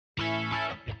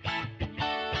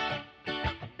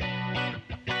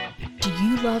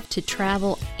love to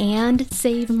travel and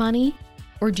save money?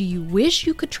 Or do you wish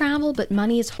you could travel but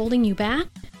money is holding you back?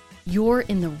 You're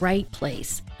in the right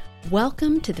place.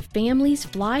 Welcome to the Families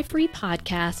Fly Free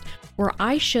podcast, where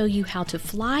I show you how to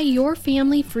fly your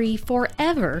family free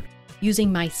forever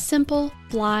using my simple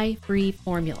fly free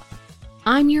formula.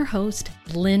 I'm your host,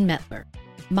 Lynn Mettler.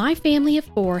 My family of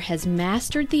 4 has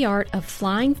mastered the art of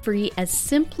flying free as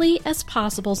simply as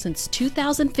possible since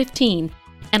 2015,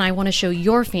 and I want to show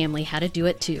your family how to do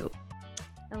it too.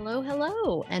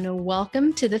 Hello, and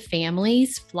welcome to the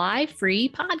Families Fly Free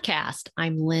podcast.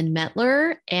 I'm Lynn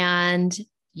Mettler, and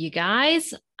you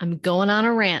guys, I'm going on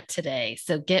a rant today,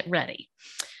 so get ready.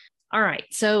 All right,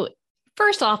 so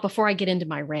first off, before I get into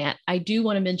my rant, I do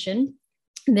want to mention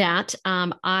that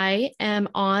I am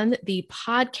on the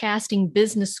Podcasting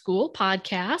Business School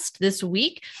podcast this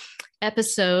week,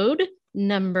 episode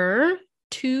number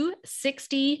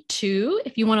 262.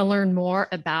 If you want to learn more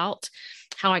about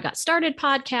how I got started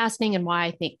podcasting and why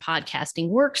I think podcasting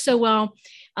works so well,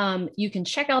 you can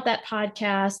check out that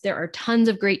podcast. There are tons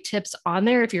of great tips on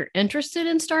there if you're interested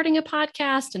in starting a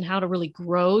podcast and how to really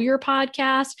grow your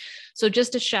podcast. So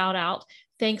just a shout out.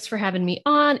 Thanks for having me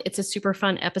on. It's a super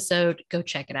fun episode. Go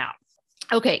check it out.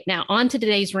 Okay, now on to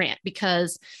today's rant,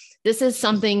 because this is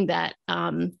something that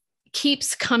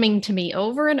keeps coming to me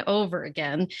over and over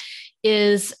again,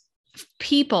 is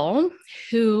people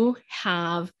who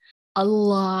have a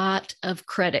lot of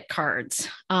credit cards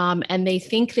and they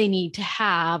think they need to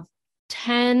have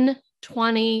 10,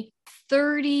 20,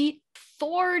 30,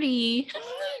 40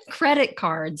 credit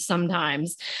cards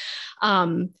sometimes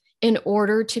in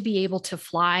order to be able to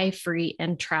fly free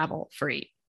and travel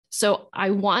free. So I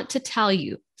want to tell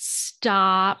you,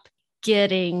 stop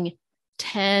getting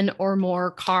 10 or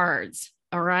more cards.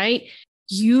 All right.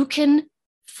 You can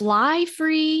fly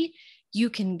free. You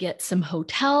can get some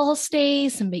hotel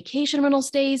stays, some vacation rental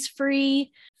stays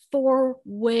free for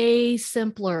way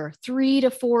simpler 3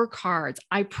 to 4 cards.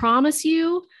 I promise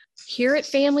you, here at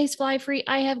Families Fly Free,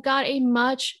 I have got a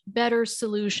much better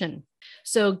solution.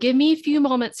 So give me a few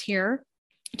moments here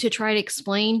to try to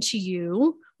explain to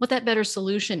you what that better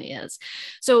solution is.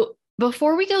 So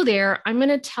before we go there, I'm going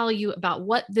to tell you about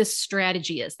what this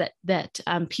strategy is that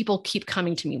people keep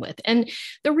coming to me with. And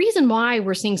the reason why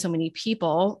we're seeing so many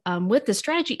people with this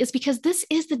strategy is because this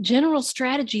is the general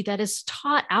strategy that is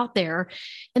taught out there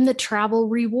in the travel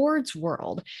rewards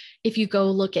world. If you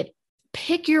go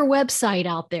pick your website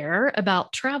out there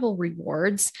about travel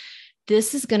rewards,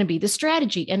 this is going to be the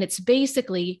strategy. And it's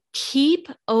basically keep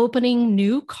opening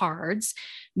new cards,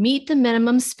 meet the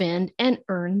minimum spend, and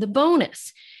earn the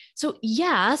bonus. So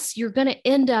yes, you're going to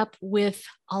end up with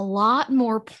a lot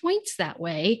more points that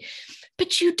way,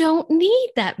 but you don't need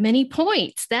that many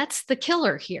points. That's the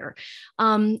killer here.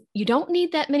 You don't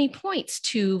need that many points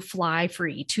to fly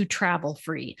free, to travel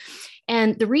free.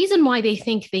 And the reason why they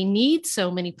think they need so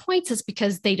many points is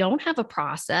because they don't have a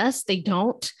process. They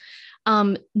don't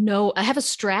have a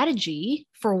strategy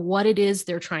for what it is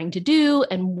they're trying to do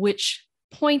and which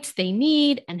points they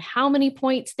need and how many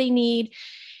points they need.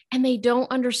 And they don't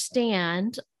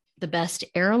understand the best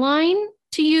airline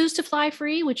to use to fly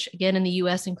free, which again, in the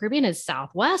US and Caribbean is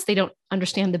Southwest. They don't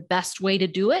understand the best way to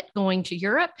do it going to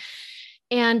Europe.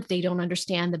 And they don't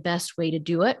understand the best way to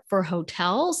do it for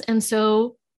hotels. And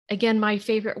so again, my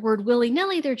favorite word,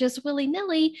 willy-nilly, they're just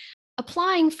willy-nilly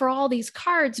applying for all these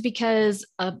cards because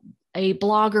a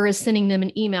blogger is sending them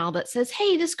an email that says,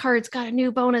 hey, this card's got a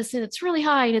new bonus and it's really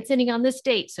high and it's ending on this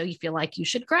date. So you feel like you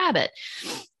should grab it.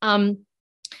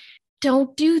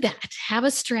 Don't do that. Have a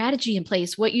strategy in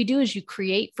place. What you do is you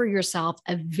create for yourself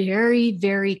a very,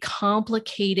 very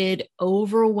complicated,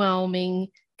 overwhelming,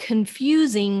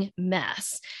 confusing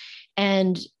mess.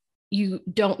 And you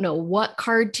don't know what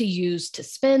card to use to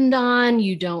spend on.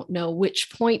 You don't know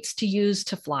which points to use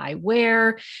to fly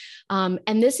where. And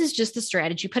this is just the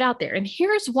strategy put out there. And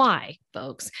here's why,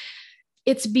 folks.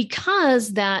 It's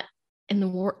because that in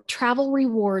the travel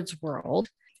rewards world,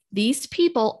 these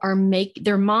people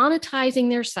they're monetizing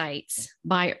their sites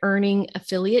by earning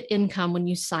affiliate income when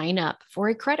you sign up for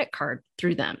a credit card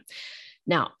through them.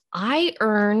 Now, I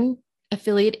earn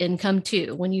affiliate income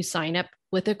too when you sign up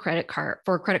with a credit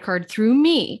card through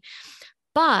me,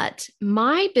 but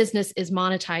my business is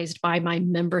monetized by my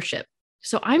membership.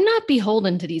 So I'm not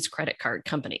beholden to these credit card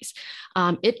companies.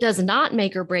 It does not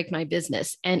make or break my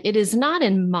business. And it is not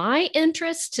in my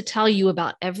interest to tell you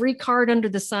about every card under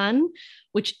the sun,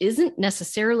 which isn't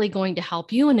necessarily going to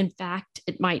help you. And in fact,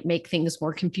 it might make things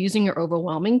more confusing or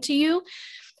overwhelming to you,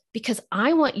 because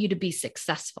I want you to be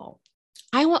successful.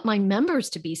 I want my members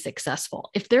to be successful.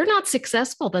 If they're not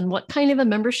successful, then what kind of a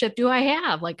membership do I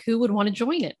have? Like, who would want to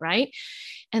join it, right?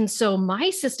 And so my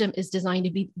system is designed to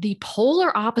be the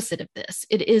polar opposite of this.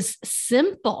 It is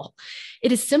simple.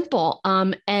 It is simple.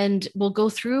 And we'll go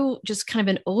through just kind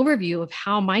of an overview of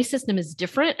how my system is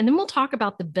different. And then we'll talk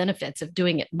about the benefits of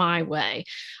doing it my way.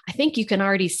 I think you can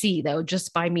already see, though,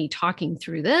 just by me talking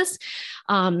through this.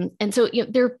 And so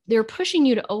they're pushing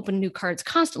you to open new cards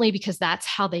constantly because that's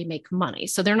how they make money.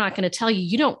 So they're not going to tell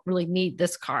you don't really need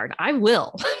this card. I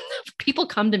will. People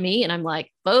come to me and I'm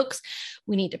like, folks,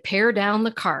 we need to pare down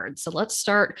the cards. So let's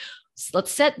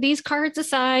set these cards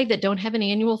aside that don't have an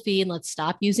annual fee and let's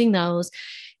stop using those.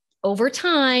 Over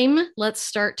time, let's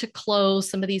start to close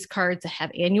some of these cards that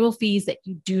have annual fees that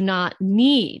you do not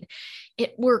need.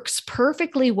 It works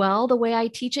perfectly well the way I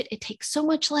teach it. It takes so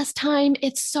much less time.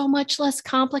 It's so much less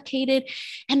complicated.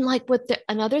 And like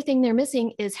another thing they're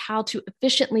missing is how to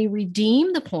efficiently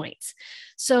redeem the points.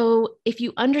 So if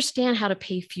you understand how to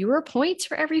pay fewer points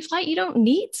for every flight, you don't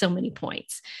need so many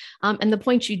points. And the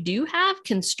points you do have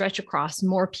can stretch across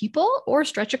more people or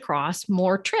stretch across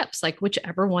more trips, like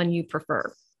whichever one you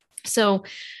prefer. So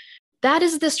that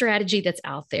is the strategy that's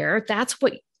out there. That's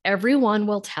what everyone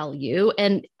will tell you.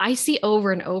 And I see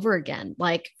over and over again,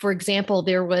 like, for example,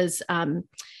 there was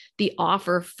the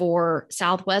offer for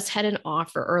Southwest had an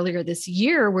offer earlier this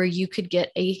year where you could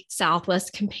get a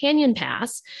Southwest companion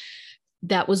pass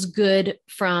that was good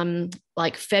from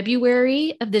like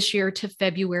February of this year to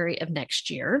February of next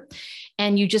year.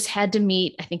 And you just had to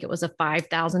meet, I think it was a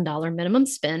 $5,000 minimum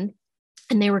spend.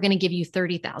 And they were going to give you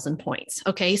 30,000 points.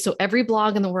 Okay. So every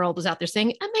blog in the world was out there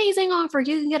saying, amazing offer.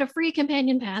 You can get a free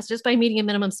companion pass just by meeting a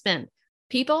minimum spend.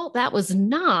 People, that was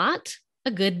not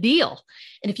a good deal.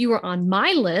 And if you were on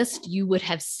my list, you would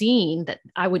have seen that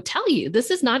I would tell you,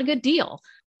 this is not a good deal.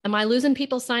 Am I losing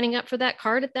people signing up for that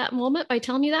card at that moment by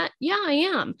telling you that? Yeah, I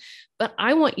am. But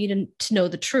I want you to know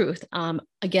the truth.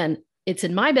 Again, it's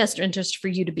in my best interest for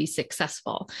you to be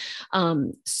successful.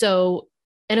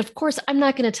 And of course, I'm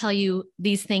not going to tell you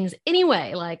these things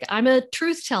anyway. Like, I'm a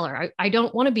truth teller. I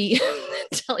don't want to be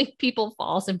telling people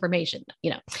false information,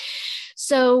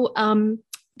 So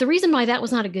the reason why that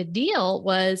was not a good deal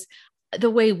was the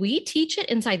way we teach it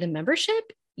inside the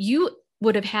membership. You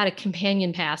would have had a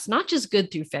companion pass, not just good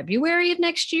through February of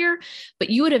next year, but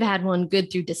you would have had one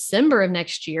good through December of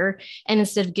next year. And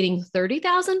instead of getting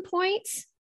 30,000 points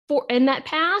in that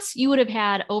pass, you would have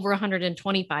had over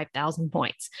 125,000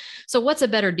 points. So what's a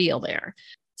better deal there?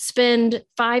 Spend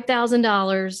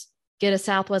 $5,000, get a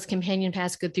Southwest companion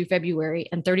pass good through February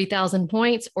and 30,000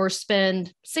 points, or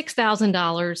spend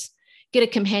 $6,000, get a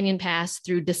companion pass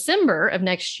through December of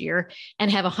next year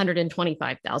and have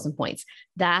 125,000 points.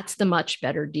 That's the much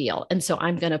better deal. And so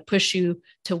I'm going to push you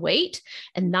to wait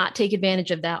and not take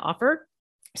advantage of that offer,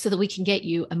 so that we can get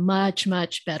you a much,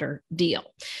 much better deal.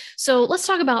 So let's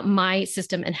talk about my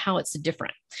system and how it's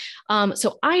different.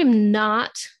 So I am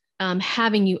not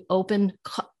having you open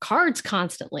cards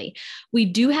constantly. We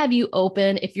do have you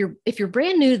open, if you're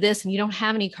brand new to this and you don't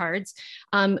have any cards,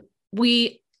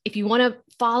 if you want to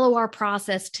follow our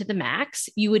process to the max,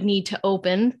 you would need to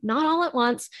open, not all at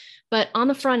once, but on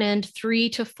the front end, 3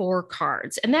 to 4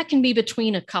 cards. And that can be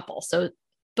between a couple. So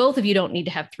both of you don't need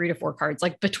to have 3 to 4 cards,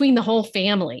 like between the whole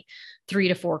family, 3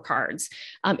 to 4 cards.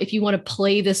 If you want to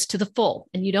play this to the full,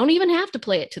 and you don't even have to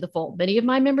play it to the full. Many of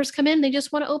my members come in, they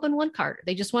just want to open 1 card.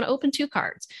 They just want to open 2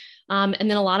 cards. And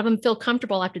then a lot of them feel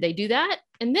comfortable after they do that.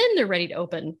 And then they're ready to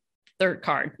open 3rd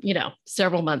card,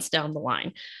 several months down the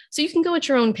line. So you can go at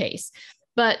your own pace,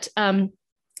 but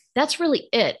that's really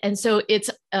it. And so it's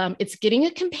getting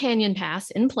a companion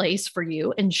pass in place for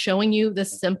you and showing you the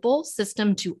simple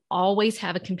system to always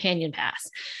have a companion pass.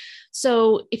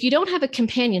 So if you don't have a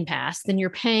companion pass, then you're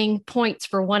paying points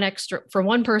for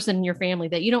one person in your family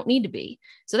that you don't need to be.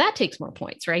 So that takes more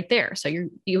points right there. So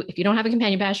if you don't have a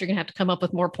companion pass, you're going to have to come up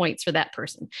with more points for that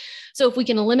person. So if we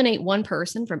can eliminate one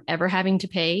person from ever having to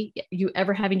pay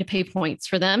points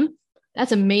for them,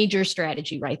 that's a major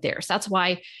strategy right there. So that's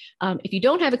why if you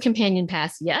don't have a companion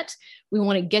pass yet, we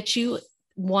want to get you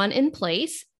one in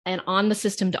place and on the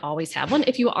system to always have one.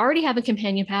 If you already have a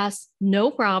companion pass,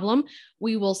 no problem.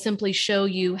 We will simply show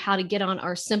you how to get on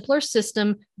our simpler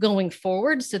system going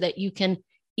forward so that you can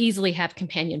easily have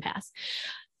companion pass.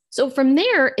 So from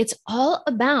there, it's all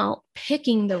about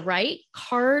picking the right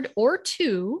card or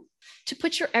 2 to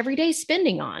put your everyday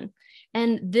spending on.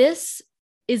 And this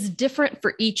is different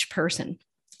for each person.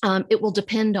 It will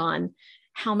depend on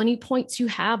how many points you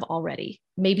have already.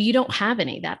 Maybe you don't have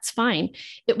any, that's fine.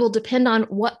 It will depend on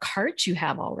what cards you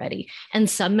have already. And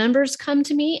some members come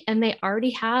to me and they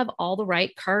already have all the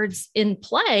right cards in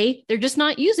play. They're just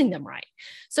not using them right.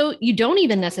 So you don't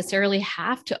even necessarily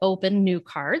have to open new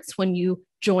cards when you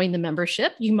join the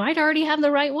membership. You might already have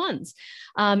the right ones.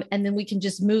 And then we can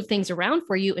just move things around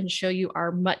for you and show you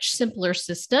our much simpler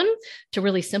system to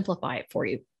really simplify it for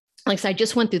you. Like I said, I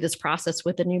just went through this process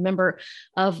with a new member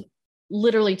of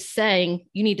literally saying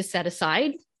you need to set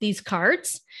aside these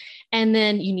cards and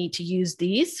then you need to use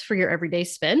these for your everyday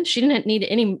spend. She didn't need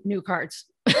any new cards,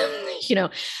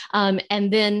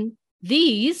 and then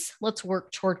these, let's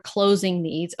work toward closing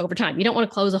these over time. You don't want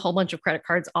to close a whole bunch of credit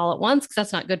cards all at once because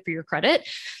that's not good for your credit.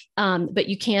 But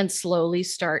you can slowly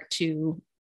start to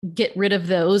get rid of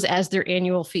those as their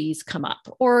annual fees come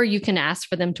up, or you can ask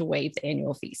for them to waive the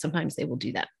annual fee. Sometimes they will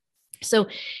do that. So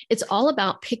it's all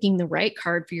about picking the right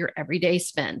card for your everyday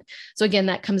spend. So again,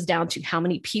 that comes down to how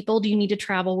many people do you need to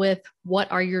travel with?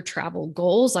 What are your travel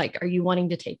goals? Like, are you wanting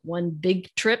to take one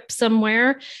big trip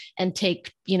somewhere and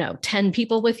take, 10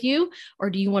 people with you?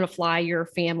 Or do you want to fly your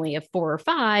family of 4 or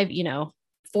 5,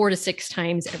 4 to 6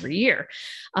 times every year?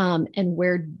 And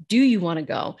where do you want to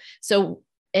go? So,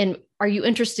 and are you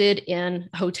interested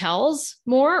in hotels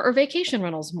more or vacation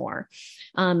rentals more?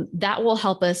 That will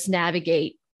help us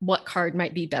navigate what card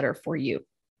might be better for you.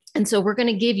 And so we're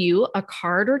going to give you a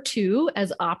card or two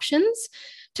as options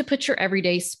to put your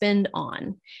everyday spend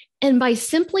on. And by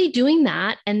simply doing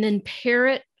that and then pair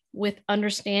it with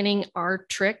understanding our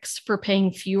tricks for paying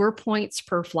fewer points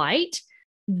per flight,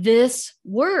 this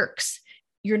works.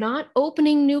 You're not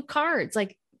opening new cards.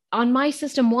 Like on my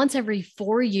system, once every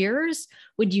 4 years,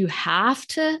 would you have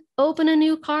to open a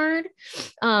new card?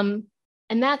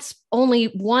 And that's only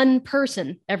one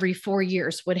person every 4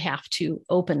 years would have to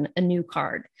open a new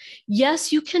card.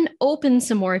 Yes, you can open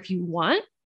some more if you want,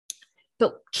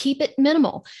 but keep it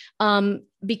minimal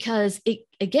because it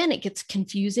gets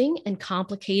confusing and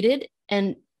complicated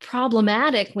and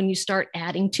problematic when you start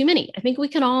adding too many. I think we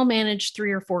can all manage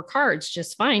 3 or 4 cards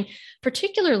just fine,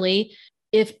 particularly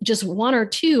if just 1 or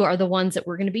 2 are the ones that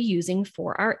we're going to be using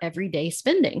for our everyday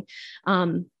spending.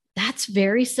 That's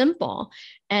very simple.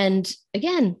 And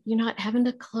again, you're not having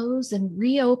to close and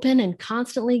reopen and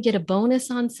constantly get a bonus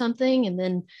on something and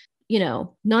then,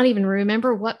 not even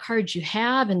remember what cards you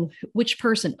have and which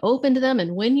person opened them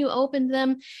and when you opened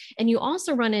them. And you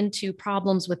also run into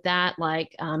problems with that.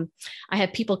 Like I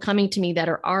have people coming to me that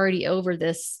are already over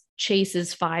this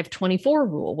Chase's 524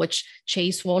 rule, which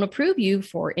Chase won't approve you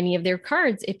for any of their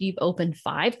cards if you've opened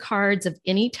 5 cards of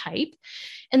any type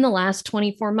in the last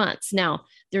 24 months. Now,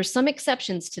 there's some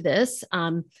exceptions to this.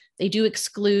 They do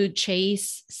exclude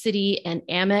Chase, Citi, and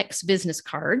Amex business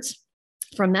cards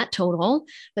from that total,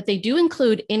 but they do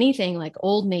include anything like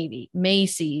Old Navy,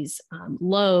 Macy's,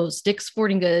 Lowe's, Dick's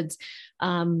Sporting Goods.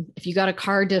 If you got a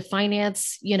card to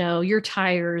finance, your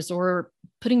tires or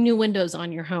putting new windows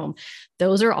on your home,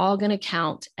 those are all going to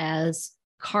count as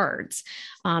cards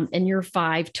in your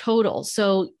 5 total.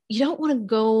 So you don't want to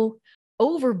go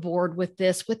overboard with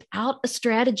this without a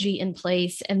strategy in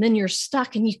place, and then you're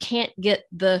stuck and you can't get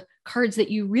the cards that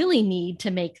you really need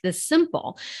to make this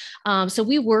simple. So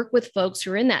we work with folks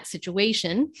who are in that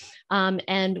situation,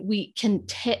 and we can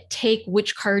take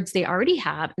which cards they already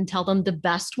have and tell them the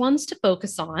best ones to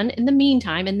focus on in the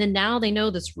meantime. And then now they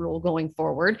know this rule going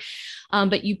forward.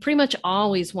 But you pretty much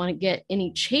always want to get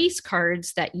any Chase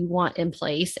cards that you want in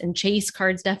place. And Chase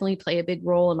cards definitely play a big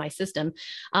role in my system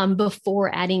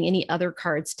before adding any other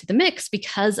cards to the mix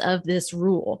because of this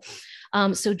rule.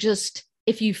 So just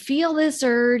if you feel this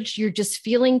urge, you're just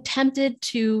feeling tempted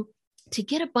to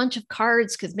get a bunch of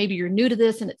cards because maybe you're new to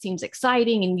this and it seems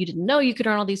exciting and you didn't know you could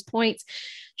earn all these points,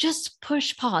 just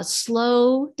push pause,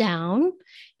 slow down.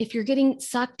 If you're getting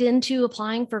sucked into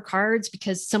applying for cards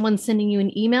because someone's sending you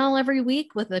an email every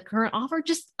week with a current offer,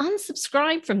 just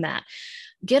unsubscribe from that.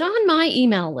 Get on my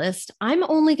email list. I'm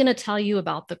only going to tell you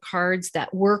about the cards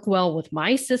that work well with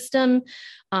my system.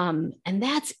 And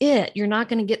that's it. You're not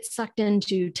going to get sucked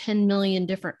into 10 million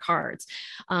different cards.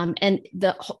 And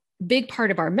the big part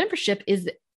of our membership is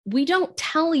that we don't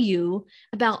tell you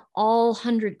about all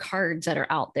 100 cards that are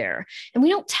out there. And we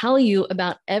don't tell you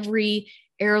about every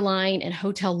airline and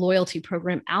hotel loyalty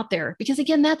program out there, because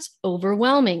again, that's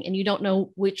overwhelming and you don't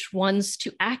know which ones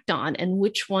to act on and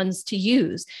which ones to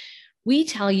use. We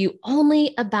tell you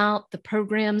only about the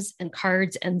programs and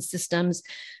cards and systems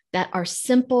that are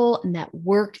simple and that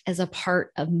work as a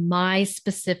part of my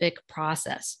specific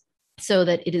process so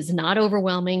that it is not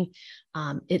overwhelming.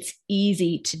 It's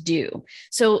easy to do.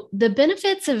 So the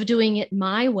benefits of doing it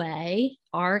my way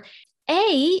are,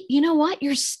 you know what?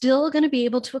 You're still going to be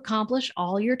able to accomplish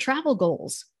all your travel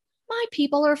goals. My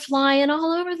people are flying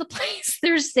all over the place.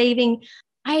 They're saving.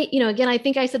 Again, I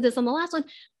think I said this on the last one.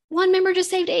 One member just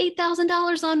saved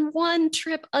 $8,000 on one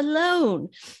trip alone.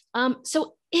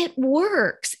 So it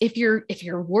works. If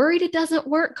you're worried it doesn't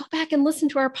work, go back and listen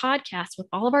to our podcast with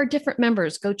all of our different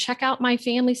members. Go check out my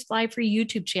Families Fly Free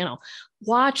YouTube channel.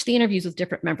 Watch the interviews with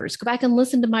different members. Go back and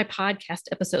listen to my podcast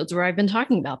episodes where I've been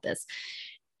talking about this.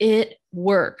 It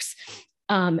works.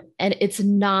 And it's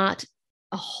not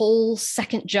a whole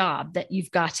second job that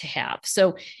you've got to have.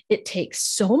 So it takes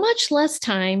so much less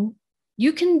time.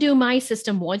 You can do my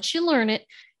system once you learn it,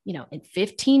 in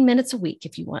 15 minutes a week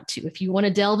if you want to. If you want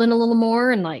to delve in a little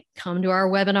more and like come to our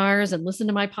webinars and listen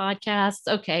to my podcasts,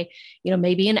 okay,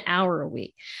 maybe an hour a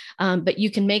week. But you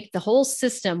can make the whole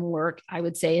system work, I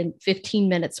would say, in 15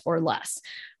 minutes or less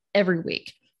every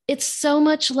week. It's so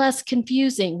much less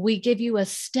confusing. We give you a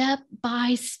step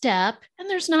by step, and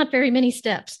there's not very many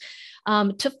steps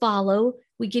to follow.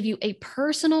 We give you a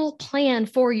personal plan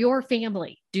for your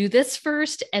family. Do this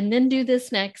first, and then do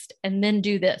this next, and then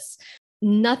do this.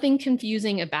 Nothing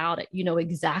confusing about it. You know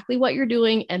exactly what you're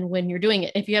doing and when you're doing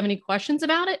it. If you have any questions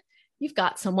about it, you've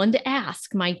got someone to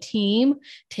ask. My team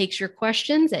takes your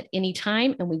questions at any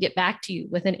time, and we get back to you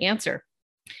with an answer.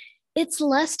 It's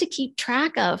less to keep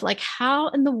track of. Like, how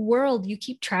in the world you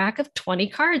keep track of 20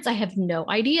 cards? I have no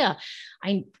idea.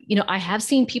 I have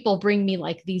seen people bring me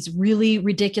like these really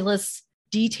ridiculous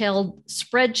detailed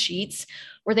spreadsheets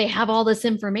where they have all this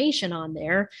information on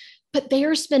there, but they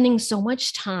are spending so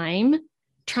much time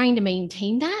trying to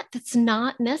maintain that. That's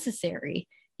not necessary.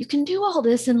 You can do all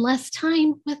this in less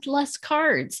time with less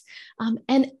cards.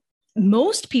 And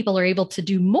most people are able to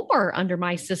do more under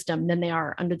my system than they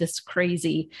are under this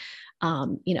crazy,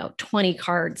 20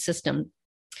 card system.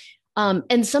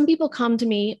 And some people come to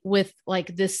me with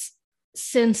like this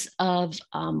sense of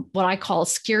what I call a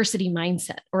scarcity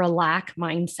mindset or a lack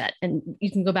mindset. And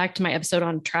you can go back to my episode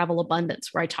on travel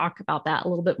abundance where I talk about that a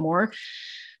little bit more.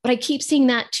 But I keep seeing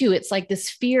that too. It's like this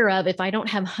fear of, if I don't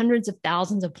have hundreds of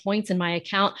thousands of points in my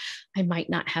account, I might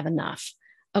not have enough.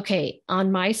 Okay,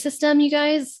 on my system, you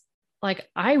guys, like,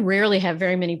 I rarely have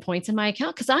very many points in my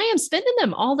account because I am spending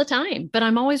them all the time, but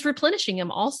I'm always replenishing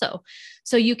them also.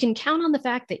 So you can count on the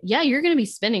fact that, yeah, you're going to be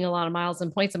spending a lot of miles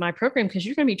and points in my program because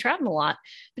you're going to be traveling a lot,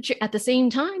 but at the same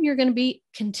time, you're going to be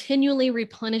continually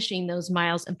replenishing those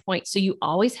miles and points. So you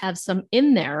always have some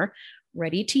in there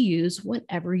ready to use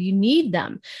whenever you need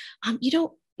them. You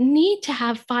don't need to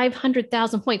have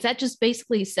 500,000 points. That just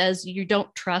basically says you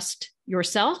don't trust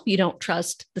yourself. You don't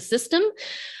trust the system.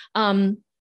 And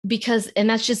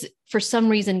that's just for some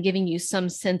reason giving you some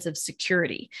sense of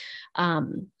security.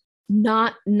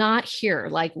 Not here.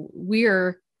 Like,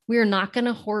 we're not going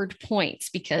to hoard points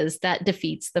because that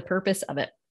defeats the purpose of it.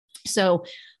 So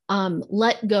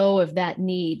let go of that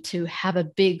need to have a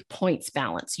big points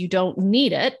balance. You don't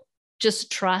need it.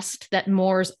 Just trust that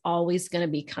more is always going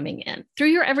to be coming in through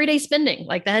your everyday spending.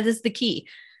 Like, that is the key,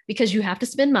 because you have to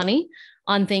spend money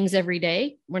on things every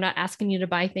day. We're not asking you to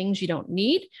buy things you don't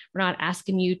need. We're not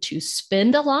asking you to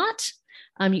spend a lot.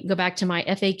 You can go back to my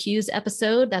FAQs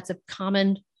episode. That's a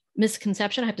common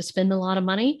misconception. I have to spend a lot of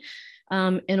money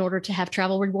in order to have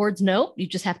travel rewards. No, you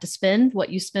just have to spend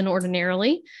what you spend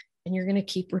ordinarily, and you're going to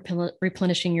keep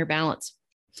replenishing your balance.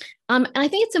 And I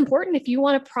think it's important if you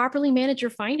want to properly manage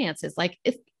your finances. Like,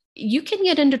 if you can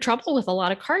get into trouble with a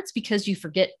lot of cards because you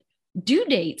forget due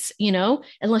dates,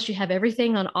 unless you have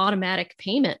everything on automatic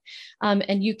payment,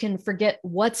 and you can forget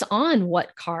what's on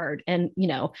what card, and,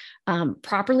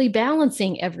 properly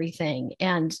balancing everything.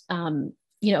 And,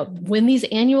 when these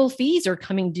annual fees are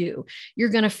coming due, you're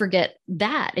going to forget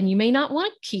that. And you may not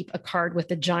want to keep a card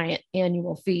with a giant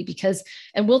annual fee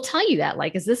and we'll tell you that,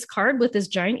 like, is this card with this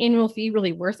giant annual fee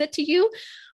really worth it to you?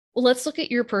 Well, let's look at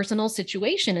your personal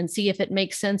situation and see if it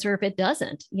makes sense or if it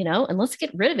doesn't, and let's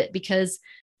get rid of it, because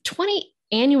 20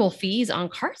 annual fees on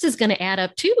cards is going to add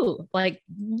up too. Like,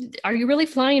 are you really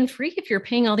flying free if you're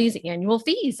paying all these annual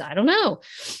fees? I don't know.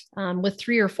 With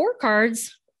 3 or 4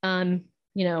 cards,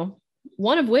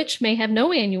 one of which may have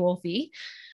no annual fee,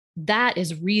 that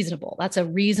is reasonable. That's a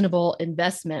reasonable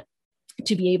investment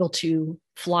to be able to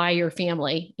fly your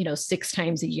family, 6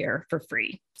 times a year for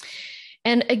free.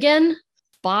 And again,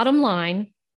 bottom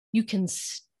line, you can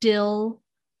still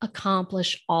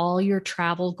accomplish all your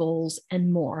travel goals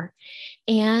and more.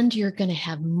 And you're going to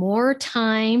have more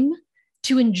time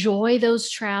to enjoy those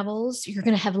travels. You're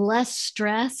going to have less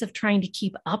stress of trying to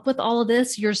keep up with all of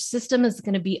this. Your system is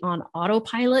going to be on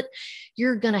autopilot.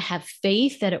 You're going to have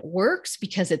faith that it works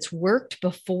because it's worked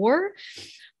before.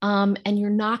 And you're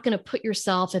not going to put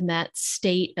yourself in that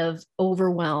state of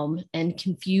overwhelm and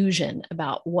confusion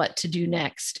about what to do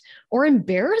next, or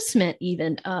embarrassment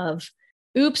even of,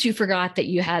 oops, you forgot that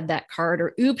you had that card,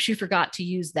 or oops, you forgot to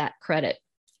use that credit.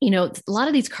 A lot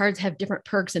of these cards have different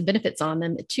perks and benefits on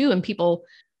them too. And people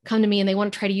come to me and they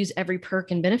want to try to use every perk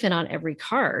and benefit on every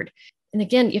card. And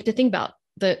again, you have to think about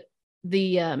the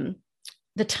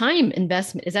time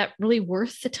investment. Is that really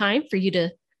worth the time for you to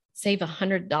save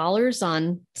 $100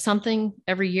 on something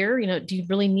every year? Do you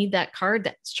really need that card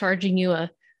that's charging you a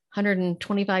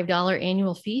 $125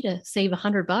 annual fee to save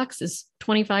 $100? Is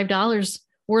 $25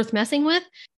 worth messing with?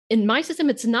 In my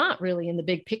system, it's not really in the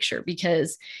big picture,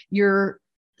 because you're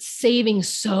saving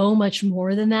so much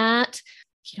more than that.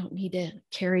 You don't need to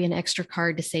carry an extra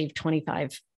card to save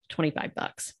 $25.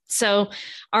 So,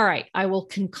 all right, I will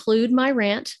conclude my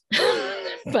rant,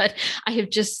 but I have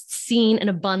just seen an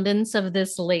abundance of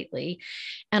this lately.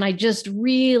 And I just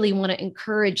really want to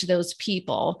encourage those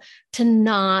people to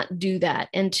not do that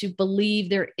and to believe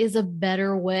there is a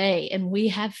better way, and we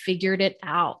have figured it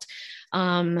out.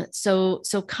 So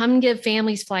come give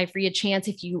Families Fly Free a chance.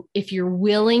 If you're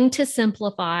willing to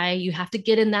simplify, you have to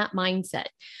get in that mindset.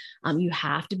 You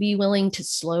have to be willing to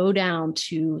slow down,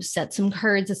 to set some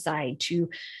cards aside, to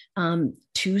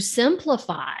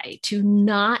simplify, to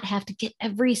not have to get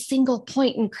every single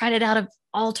point and credit out of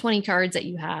all 20 cards that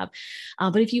you have.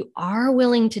 But if you are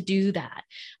willing to do that,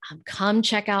 come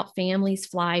check out Families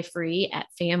Fly Free at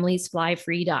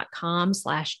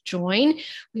familiesflyfree.com/join.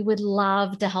 We would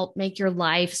love to help make your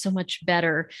life so much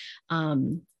better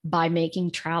by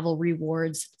making travel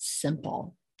rewards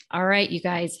simple. All right, you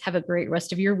guys, have a great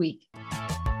rest of your week.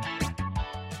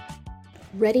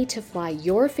 Ready to fly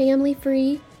your family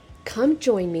free? Come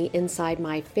join me inside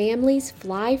my Families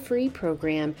Fly Free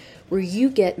program, where you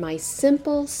get my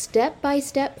simple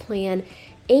step-by-step plan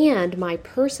and my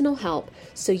personal help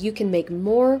so you can make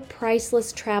more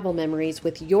priceless travel memories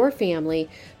with your family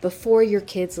before your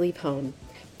kids leave home.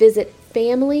 Visit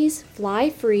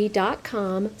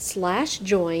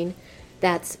familiesflyfree.com/join.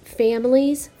 That's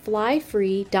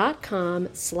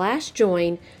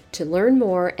familiesflyfree.com/join to learn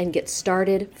more and get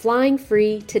started flying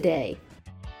free today.